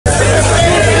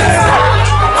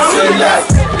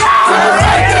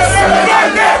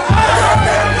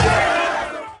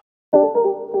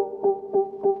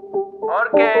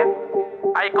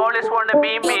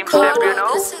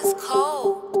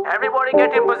Everybody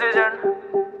get in position.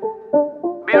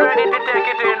 Be ready to take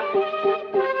it in.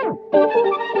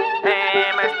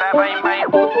 Hey, Mr. Bang Bang.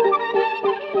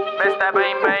 Mr.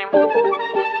 Bang Bang.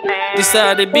 Hey. This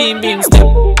are the beam step.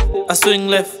 I swing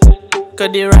left.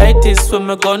 Cause the right is where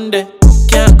my gun there.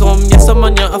 Can't come, yeah,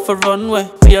 someone you have a runway.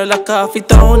 Feel like half a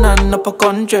town and up a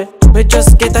country. We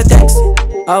just get a text,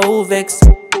 I will vex.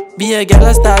 Be a girl,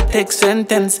 I start text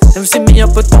sentence. Them see me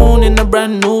up a town in a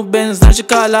brand new Benz. Now she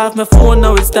call off my phone,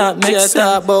 now it start make sense.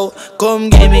 Talk about, come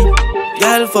give me.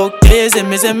 Girl fuck crazy,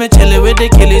 me say me chillin' with the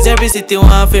killies. Every city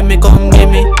want for me, come give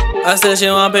me. I say she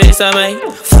want piece of me.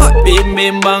 Fuck bim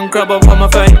bim bang, crab up on my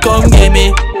fight, come give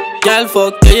me. Girl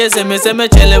fuck crazy, me say me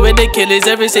chillin' with the killies.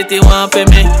 Every city want for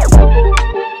me.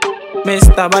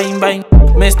 Mr. Bang Bang,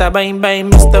 Mr. Bang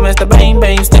Bang, Mr. Bang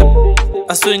Bang step.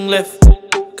 I swing left.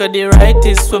 Cause the right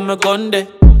is where my gun there.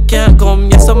 Can't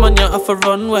come, yeah, someone you have a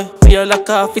runway. Feel like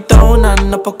half a town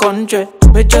and up a country.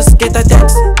 We just get a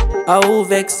text, I will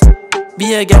vex.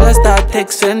 Be a girl, I start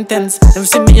text sentence. Them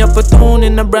see me up a town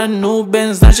in a brand new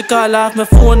Benz. Now she call off my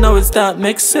phone, now it start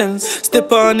make sense.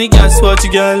 Step on the gas, watch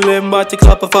your girl when body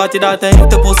clap a 40 that I hit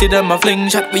the pussy, then I fling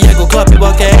shot. We a go clap it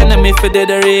back a enemy for dead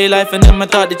the real life. And then I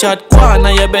thought the chat, now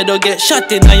you better get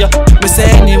shot in. Now you, me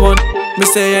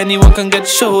say anyone can get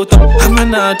shot up. I'm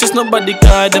not just nobody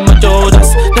guide them, I told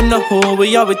us. Them know who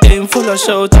we are, we team full of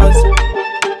shouters.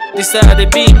 This are the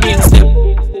beam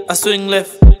step, I swing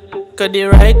left. Cause the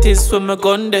right is where my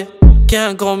gun there.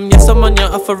 Can't come, yeah, someone you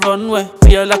have a runway.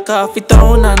 Feel like half a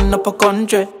town and up a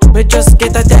country. We just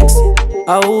get a text,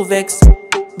 I will vex.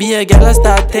 Be a girl, I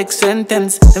start text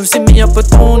sentence. Them see me up a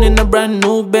town in a brand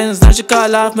new Benz. Now she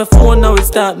call off my phone, now it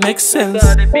start make sense.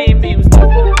 The beam step,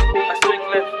 I swing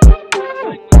left.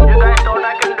 You guys thought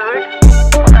I can do it,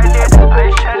 but I did.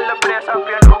 I shell the place up,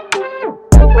 you know.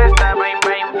 Mr. Bang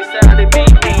Bang. This are the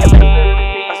beam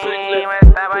I swing left.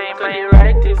 Mr. Bang Cause Bang. the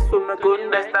right is where my gun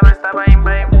there. Mr. Bang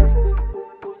Bang.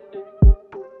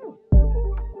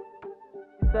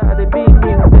 This are the beam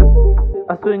step,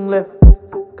 I swing left.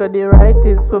 Cause the right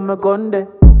is where my gun there.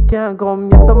 Can't come,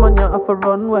 yeah, someone you have a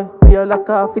runway. Feel like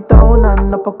half a town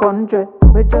and up a country.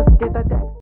 We just get a text.